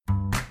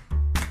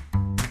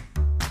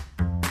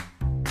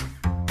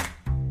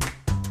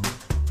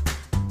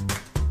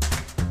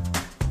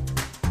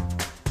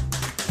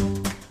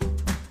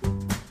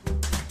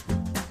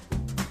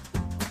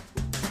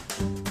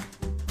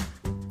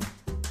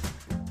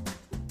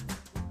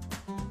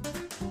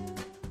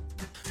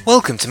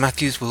Welcome to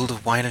Matthew's World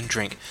of Wine and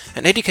Drink,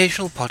 an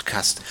educational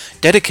podcast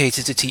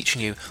dedicated to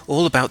teaching you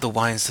all about the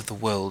wines of the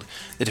world,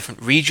 the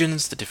different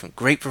regions, the different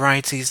grape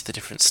varieties, the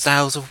different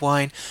styles of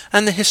wine,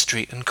 and the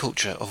history and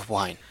culture of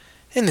wine.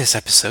 In this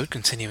episode,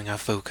 continuing our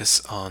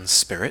focus on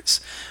spirits,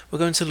 we're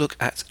going to look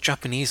at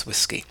Japanese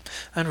whiskey,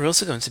 and we're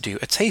also going to do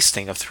a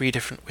tasting of 3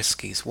 different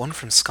whiskies, one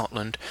from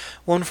Scotland,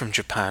 one from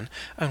Japan,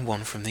 and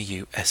one from the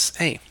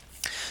USA.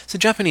 So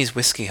Japanese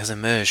whiskey has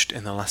emerged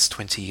in the last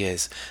 20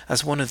 years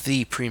as one of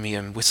the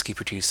premium whiskey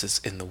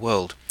producers in the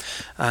world,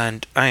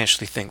 and I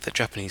actually think that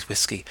Japanese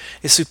whiskey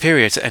is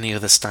superior to any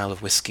other style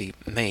of whiskey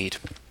made.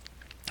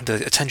 The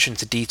attention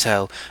to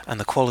detail and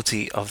the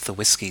quality of the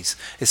whiskies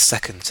is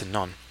second to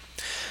none.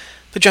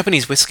 But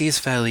Japanese whiskey is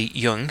fairly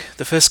young.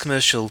 The first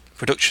commercial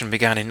production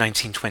began in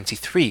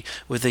 1923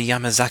 with the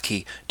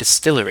Yamazaki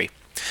Distillery,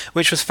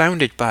 which was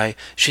founded by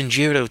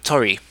Shinjiro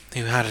Tori,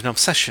 who had an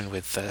obsession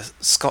with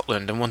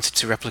Scotland and wanted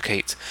to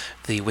replicate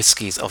the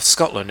whiskies of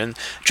Scotland. And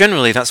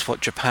generally that's what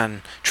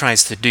Japan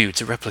tries to do,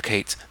 to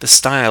replicate the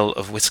style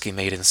of whiskey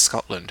made in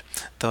Scotland,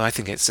 though I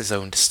think it's his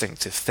own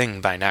distinctive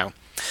thing by now.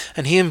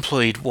 And he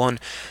employed one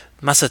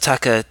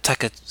Masataka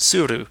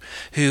Takatsuru,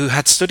 who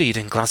had studied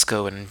in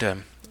Glasgow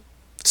and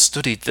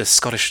studied the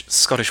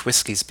Scottish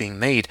whiskies being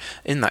made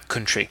in that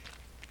country.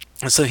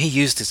 And so he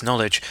used his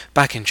knowledge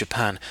back in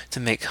Japan to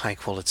make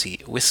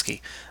high-quality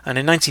whiskey. And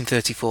in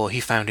 1934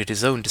 he founded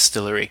his own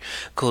distillery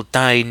called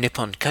Dai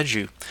Nippon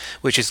Kaju,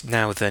 which is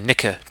now the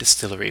Nikka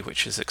Distillery,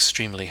 which is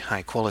extremely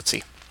high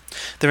quality.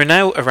 There are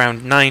now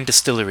around 9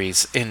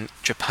 distilleries in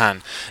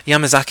Japan.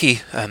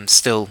 Yamazaki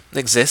still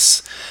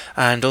exists,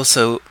 and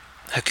also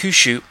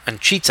Hakushu and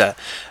Chita,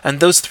 and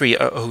those 3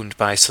 are owned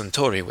by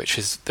Suntory, which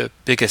is the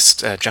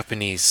biggest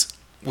Japanese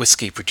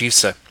whiskey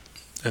producer.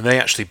 And they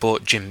actually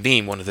bought Jim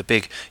Beam, one of the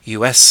big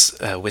US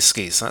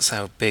whiskies. That's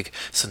how big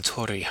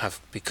Suntory have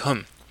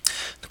become.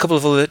 A couple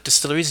of other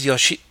distilleries,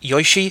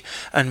 Yoishi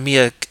and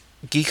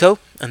Miyagiko,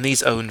 and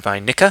these owned by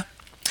Nikka.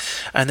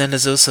 And then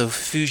there's also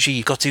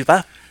Fuji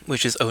Gotuba,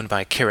 which is owned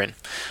by Kirin.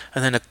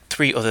 And then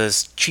 3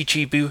 others,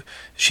 Chichibu,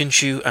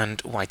 Shinshu, and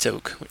White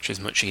Oak, which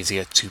is much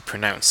easier to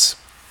pronounce.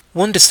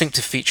 One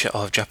distinctive feature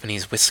of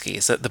Japanese whiskey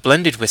is that the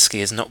blended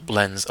whiskey is not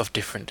blends of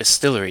different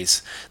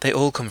distilleries. They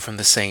all come from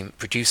the same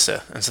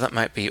producer, and so that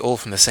might be all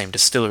from the same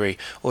distillery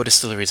or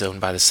distilleries owned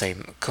by the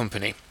same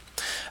company.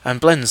 And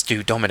blends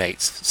do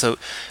dominate, so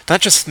that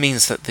just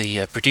means that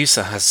the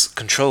producer has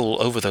control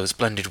over those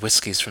blended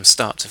whiskies from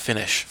start to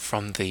finish,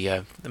 from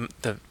the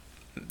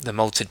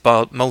malting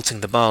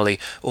the barley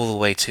all the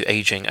way to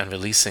aging and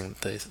releasing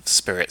the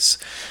spirits.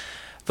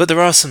 But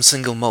there are some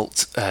single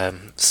malt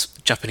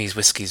Japanese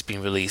whiskies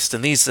being released,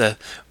 and these are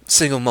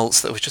single malts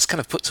that were just kind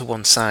of put to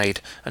one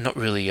side and not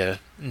really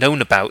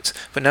known about,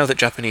 but now that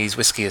Japanese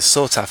whiskey is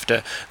sought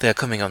after, they are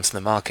coming onto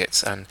the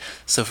market. And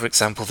so, for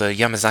example, the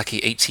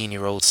Yamazaki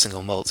 18-year-old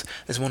single malt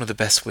is one of the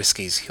best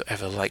whiskies you're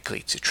ever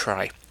likely to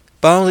try.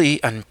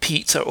 Barley and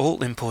peat are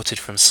all imported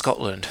from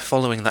Scotland,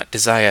 following that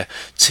desire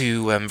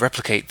to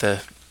replicate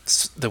the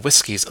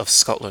whiskies of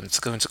Scotland,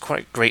 to go into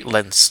quite great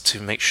lengths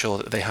to make sure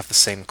that they have the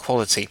same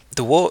quality.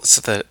 The worts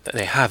that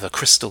they have are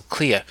crystal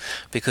clear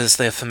because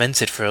they are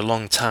fermented for a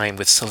long time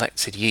with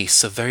selected yeast,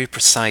 so very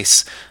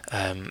precise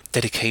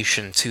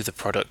dedication to the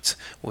product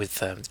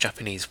with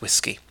Japanese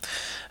whiskey.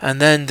 And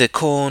then the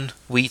corn,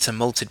 wheat and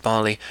malted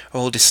barley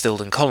are all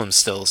distilled in column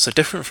stills, so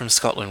different from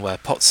Scotland where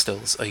pot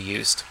stills are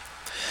used.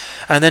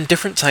 And then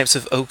different types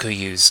of oak are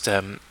used,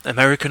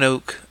 American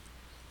oak,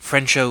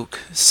 French oak,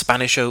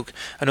 Spanish oak,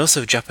 and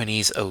also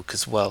Japanese oak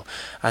as well.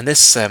 And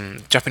this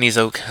Japanese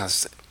oak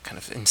has kind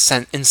of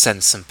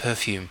incense and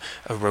perfume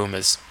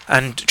aromas.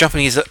 And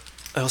Japanese are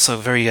also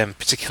very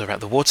particular about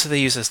the water they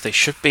use, as they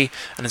should be,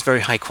 and it's very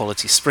high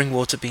quality spring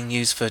water being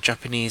used for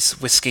Japanese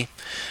whiskey.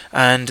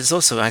 And there's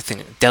also, I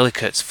think,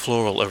 delicate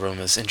floral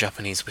aromas in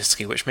Japanese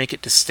whiskey, which make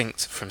it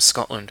distinct from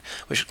Scotland,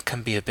 which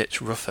can be a bit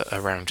rougher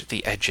around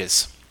the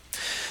edges.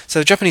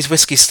 So Japanese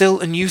whiskey is still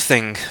a new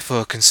thing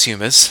for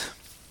consumers,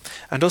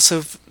 and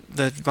also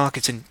the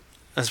marketing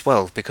as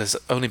well, because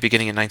only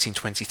beginning in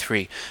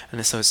 1923,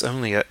 and so it's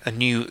only a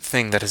new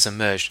thing that has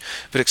emerged,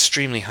 but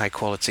extremely high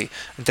quality,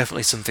 and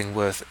definitely something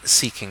worth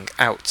seeking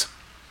out.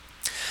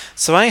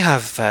 So I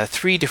have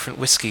 3 different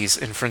whiskies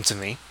in front of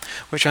me,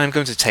 which I'm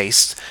going to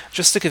taste,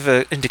 just to give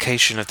an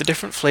indication of the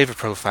different flavour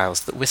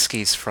profiles that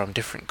whiskies from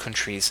different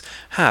countries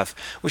have,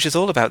 which is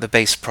all about the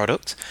base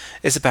product,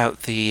 is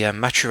about the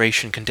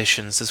maturation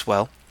conditions as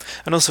well,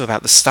 and also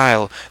about the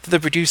style that the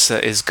producer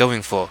is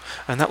going for,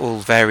 and that will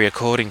vary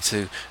according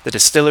to the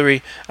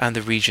distillery and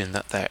the region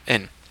that they're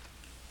in.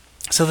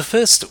 So the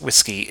first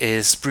whiskey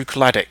is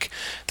Bruichladdich,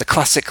 the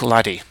classic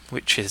laddie,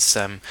 which is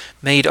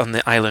made on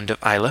the island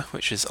of Islay,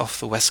 which is off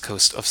the west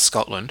coast of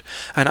Scotland.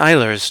 And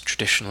Islay is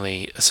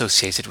traditionally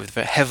associated with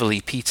very heavily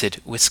peated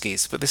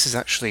whiskies, but this is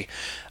actually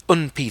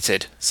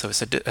unpeated, so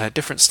it's a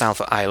different style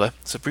for Islay.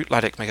 So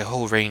Bruichladdich make a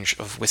whole range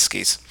of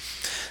whiskies.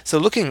 So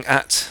looking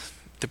at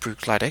the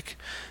Bruichladdich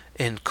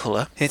in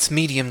colour, it's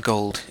medium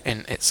gold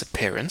in its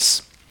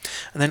appearance.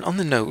 And then on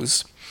the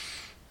nose,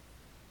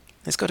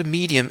 it's got a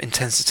medium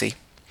intensity.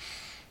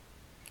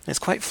 It's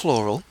quite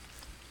floral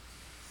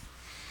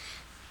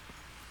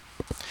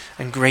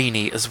and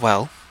grainy as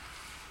well.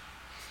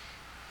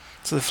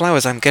 So the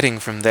flowers I'm getting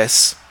from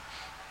this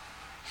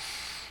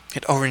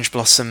get orange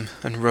blossom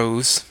and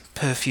rose,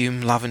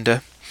 perfume,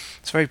 lavender.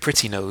 It's a very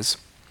pretty nose.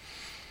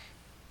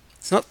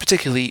 It's not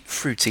particularly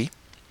fruity,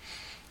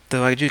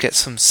 though I do get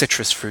some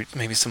citrus fruit,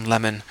 maybe some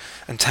lemon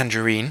and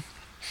tangerine.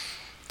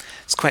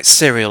 It's quite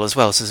cereal as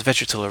well, so there's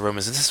vegetal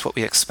aromas, and this is what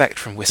we expect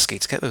from whiskey,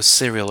 to get those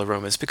cereal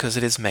aromas, because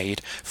it is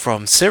made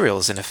from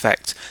cereals in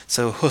effect,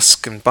 so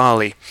husk and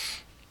barley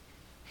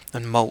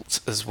and malt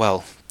as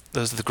well.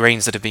 Those are the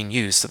grains that have been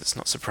used, so it's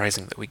not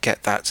surprising that we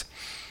get that.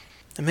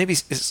 And maybe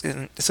it's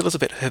a little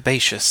bit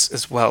herbaceous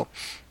as well,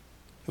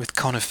 with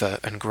conifer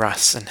and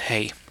grass and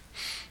hay.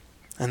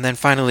 And then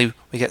finally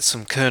we get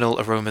some kernel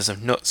aromas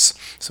of nuts,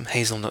 some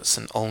hazelnuts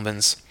and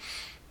almonds.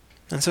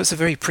 And so it's a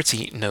very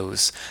pretty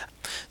nose.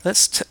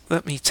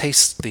 Let me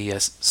taste the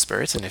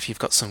spirit, and if you've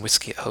got some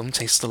whiskey at home,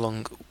 taste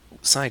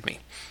alongside me.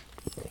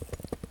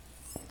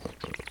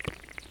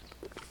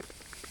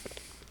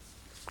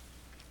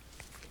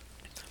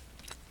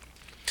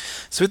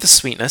 So with the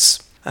sweetness,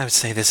 I would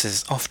say this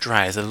is off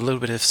dry. There's a little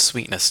bit of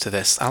sweetness to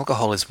this.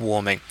 Alcohol is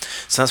warming,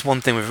 so that's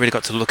one thing we've really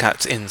got to look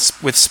at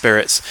with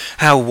spirits.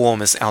 How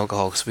warm is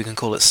alcohol? So we can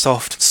call it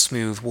soft,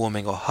 smooth,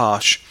 warming, or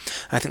harsh.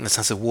 I think this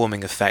has a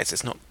warming effect.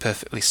 It's not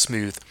perfectly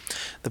smooth.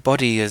 The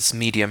body is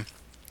medium,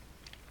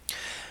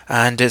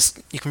 and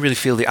you can really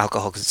feel the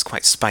alcohol because it's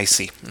quite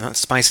spicy. And that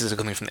spices are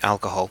coming from the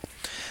alcohol.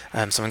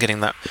 So I'm getting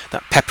that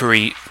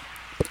peppery,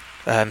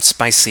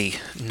 spicy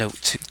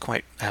note,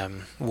 quite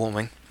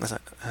warming,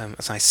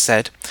 as I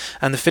said.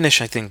 And the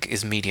finish, I think,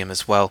 is medium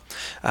as well,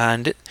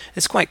 and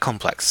it's quite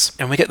complex.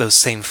 And we get those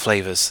same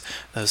flavours,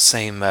 those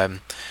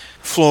same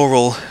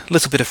floral,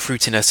 little bit of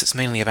fruitiness. It's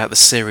mainly about the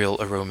cereal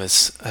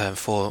aromas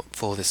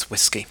for this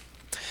whiskey.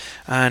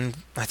 And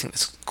I think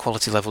this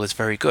quality level is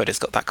very good. It's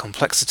got that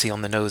complexity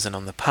on the nose and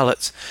on the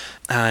palate,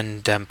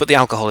 and but the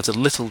alcohol is a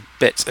little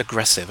bit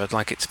aggressive. I'd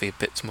like it to be a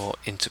bit more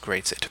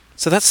integrated.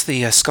 So that's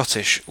the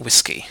Scottish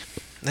whiskey.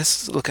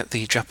 Let's look at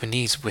the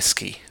Japanese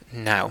whiskey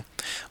now,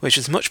 which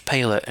is much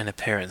paler in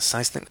appearance.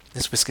 I think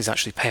this whiskey is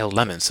actually pale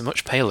lemon, so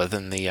much paler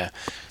than the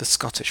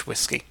Scottish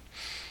whiskey.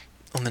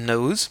 On the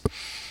nose,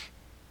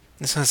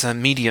 this has a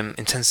medium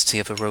intensity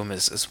of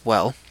aromas as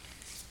well.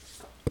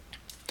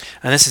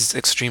 And this is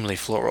extremely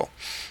floral.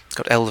 It's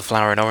got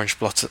elderflower and orange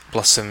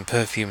blossom,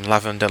 perfume,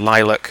 lavender,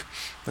 lilac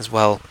as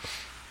well.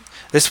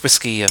 This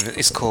whiskey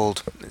is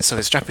called, so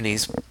it's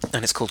Japanese,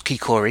 and it's called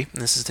Kikori.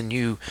 And this is the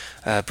new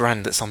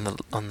brand that's on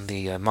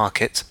the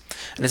market.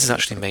 And this is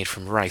actually made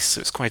from rice,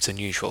 so it's quite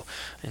unusual.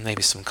 And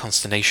maybe some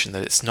consternation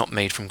that it's not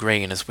made from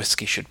grain as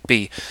whiskey should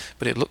be,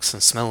 but it looks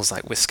and smells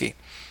like whiskey.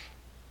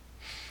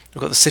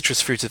 We've got the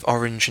citrus fruit of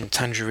orange and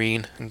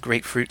tangerine and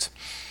grapefruit.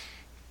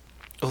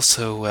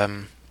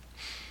 Also,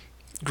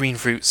 green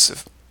fruits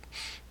of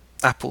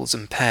apples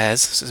and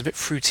pears, so it's a bit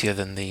fruitier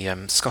than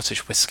the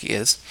Scottish whiskey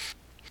is.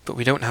 But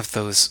we don't have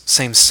those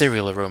same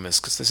cereal aromas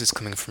because this is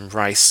coming from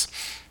rice.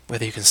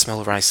 Whether you can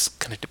smell rice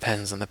kind of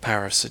depends on the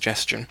power of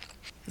suggestion.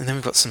 And then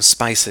we've got some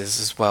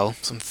spices as well,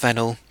 some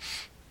fennel,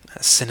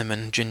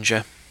 cinnamon,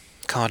 ginger,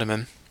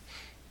 cardamom,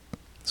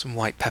 some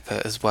white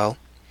pepper as well.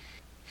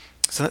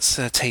 So let's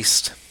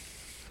taste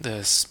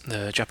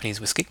the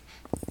Japanese whiskey.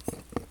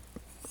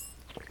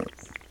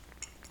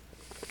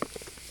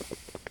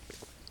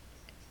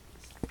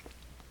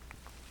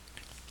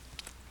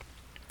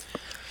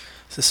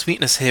 So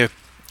sweetness here,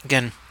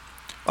 again,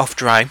 off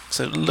dry,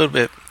 so a little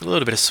bit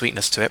of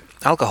sweetness to it.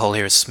 Alcohol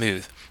here is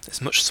smooth.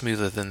 It's much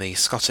smoother than the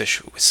Scottish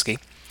whiskey.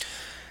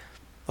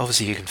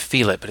 Obviously you can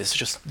feel it, but it's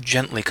just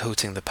gently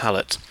coating the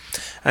palate.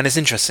 And it's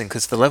interesting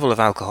because the level of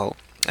alcohol...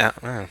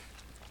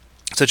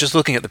 So just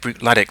looking at the Brut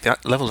Laddick, the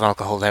level of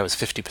alcohol there was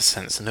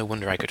 50%, so no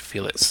wonder I could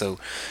feel it so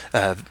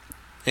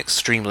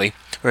extremely.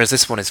 Whereas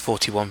this one is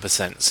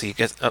 41%, so you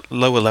get a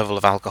lower level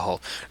of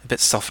alcohol, a bit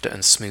softer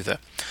and smoother.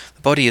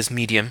 The body is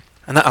medium,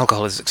 and that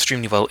alcohol is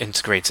extremely well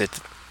integrated.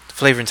 The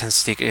flavour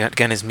intensity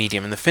again is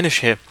medium, and the finish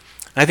here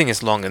I think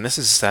is long, and this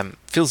is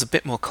feels a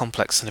bit more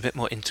complex and a bit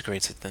more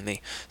integrated than the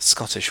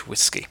Scottish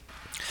whiskey.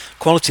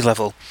 Quality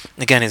level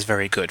again is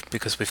very good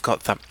because we've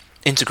got that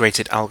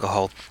integrated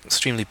alcohol,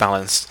 extremely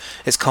balanced.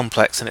 It's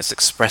complex and it's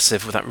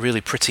expressive with that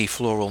really pretty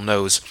floral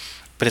nose,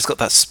 but it's got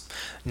that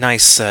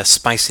nice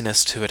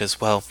spiciness to it as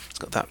well. It's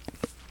got that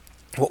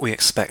what we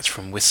expect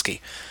from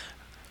whiskey,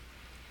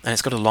 and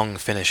it's got a long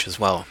finish as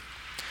well.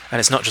 And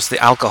it's not just the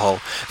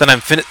alcohol that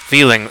I'm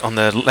feeling on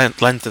the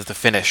length of the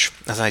finish,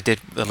 as I did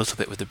a little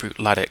bit with the Brut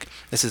Laddick.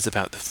 This is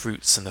about the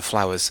fruits and the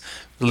flowers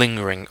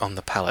lingering on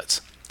the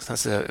palate. So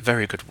that's a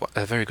very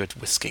good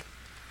whiskey.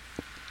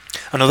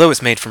 And although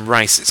it's made from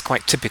rice, it's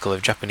quite typical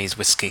of Japanese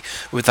whiskey,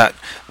 with that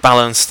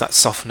balance, that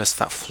softness,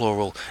 that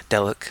floral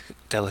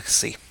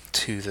delicacy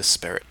to the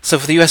spirit. So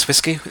for the US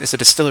whiskey, it's a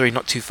distillery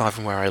not too far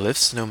from where I live,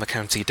 Sonoma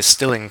County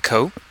Distilling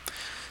Co.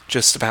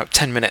 just about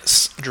 10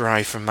 minutes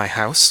drive from my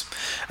house.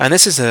 And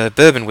this is a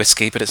bourbon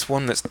whiskey, but it's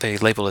one that they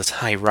label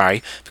as high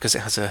rye because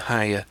it has a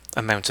high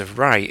amount of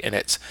rye in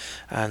it.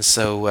 And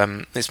so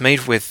it's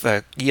made with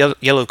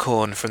yellow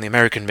corn from the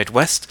American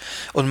Midwest,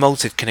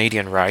 unmalted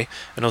Canadian rye,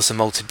 and also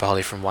malted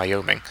barley from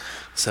Wyoming.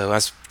 So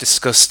as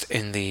discussed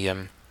in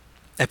the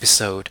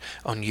episode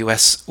on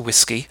US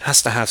whiskey,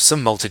 has to have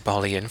some malted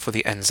barley in for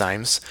the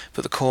enzymes,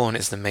 but the corn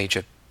is the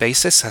major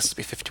basis, has to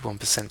be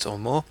 51% or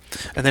more,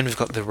 and then we've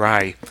got the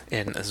rye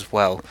in as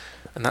well,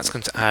 and that's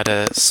going to add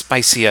a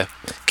spicier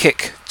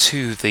kick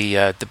to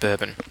the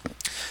bourbon.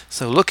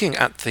 So looking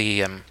at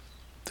the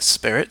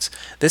spirit,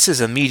 this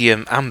is a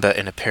medium amber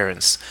in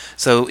appearance.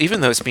 So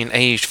even though it's been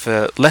aged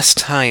for less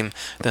time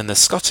than the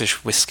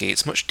Scottish whisky,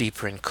 it's much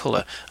deeper in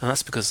colour, and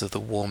that's because of the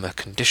warmer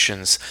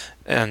conditions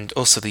and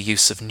also the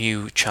use of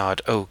new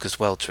charred oak as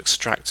well to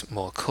extract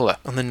more colour.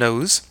 On the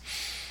nose,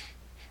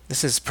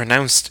 this is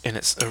pronounced in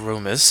its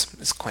aromas.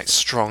 It's quite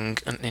strong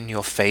and in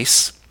your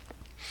face.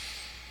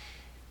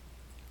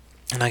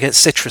 And I get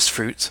citrus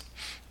fruit,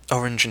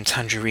 orange and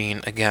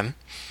tangerine again,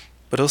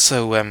 but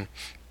also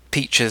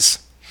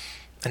peaches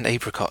and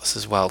apricots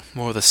as well,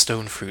 more of the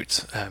stone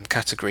fruit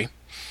category.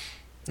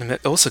 And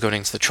also going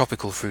into the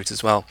tropical fruit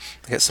as well.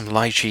 I get some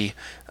lychee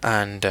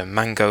and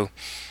mango,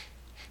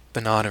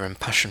 banana and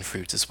passion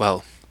fruit as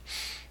well.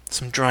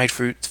 Some dried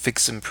fruit,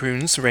 figs and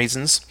prunes,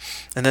 raisins,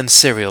 and then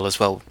cereal as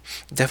well.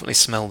 Definitely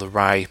smell the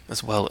rye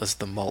as well as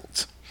the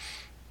malt.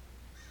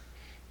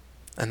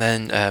 And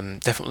then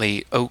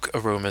definitely oak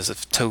aromas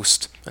of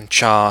toast and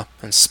char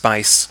and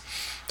spice,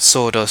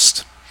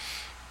 sawdust,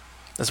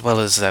 as well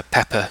as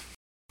pepper.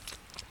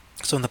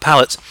 So on the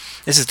palate,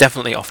 this is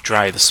definitely off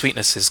dry. The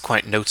sweetness is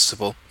quite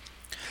noticeable.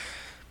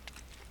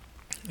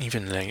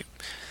 Even the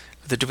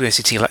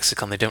WSET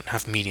lexicon, they don't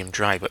have medium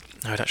dry, but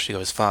I would actually go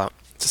as far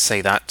to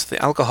say that.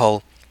 The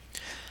alcohol,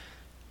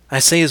 I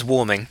say, is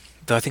warming,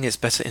 though I think it's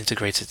better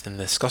integrated than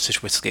the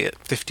Scottish whisky at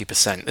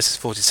 50%. This is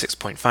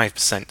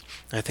 46.5%.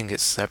 I think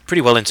it's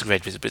pretty well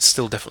integrated, but it's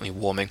still definitely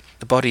warming.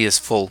 The body is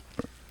full.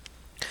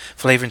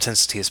 Flavour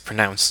intensity is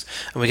pronounced,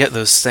 and we get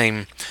those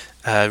same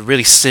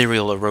really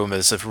cereal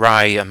aromas of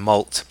rye and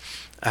malt,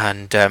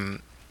 and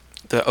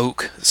the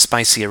oak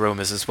spicy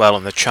aromas as well,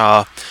 and the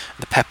char,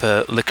 the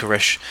pepper,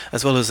 licorice,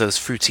 as well as those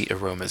fruity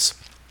aromas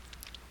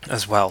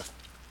as well,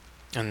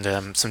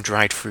 and some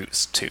dried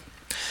fruits too.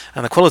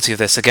 And the quality of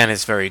this again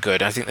is very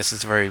good. I think this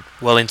is a very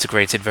well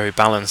integrated, very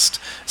balanced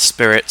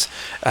spirit.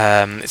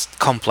 It's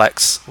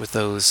complex with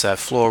those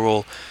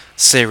floral,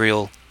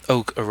 cereal,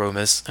 oak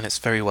aromas, and it's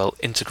very well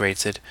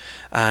integrated,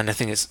 and I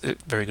think it's a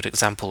very good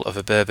example of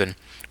a bourbon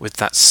with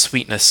that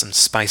sweetness and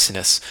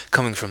spiciness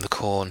coming from the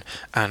corn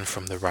and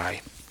from the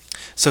rye.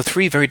 So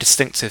 3 very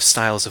distinctive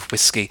styles of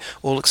whiskey,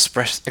 all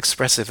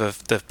expressive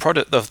of the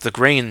product of the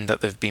grain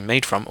that they've been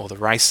made from, or the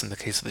rice in the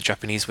case of the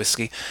Japanese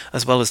whiskey,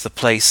 as well as the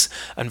place,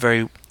 and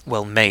very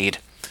well made,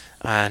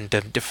 and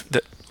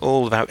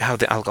all about how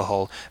the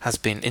alcohol has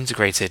been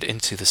integrated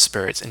into the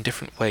spirits in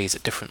different ways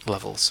at different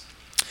levels.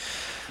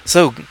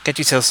 So get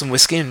yourself some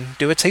whiskey and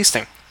do a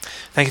tasting.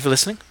 Thank you for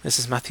listening. This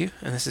is Matthew,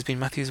 and this has been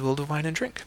Matthew's World of Wine and Drink.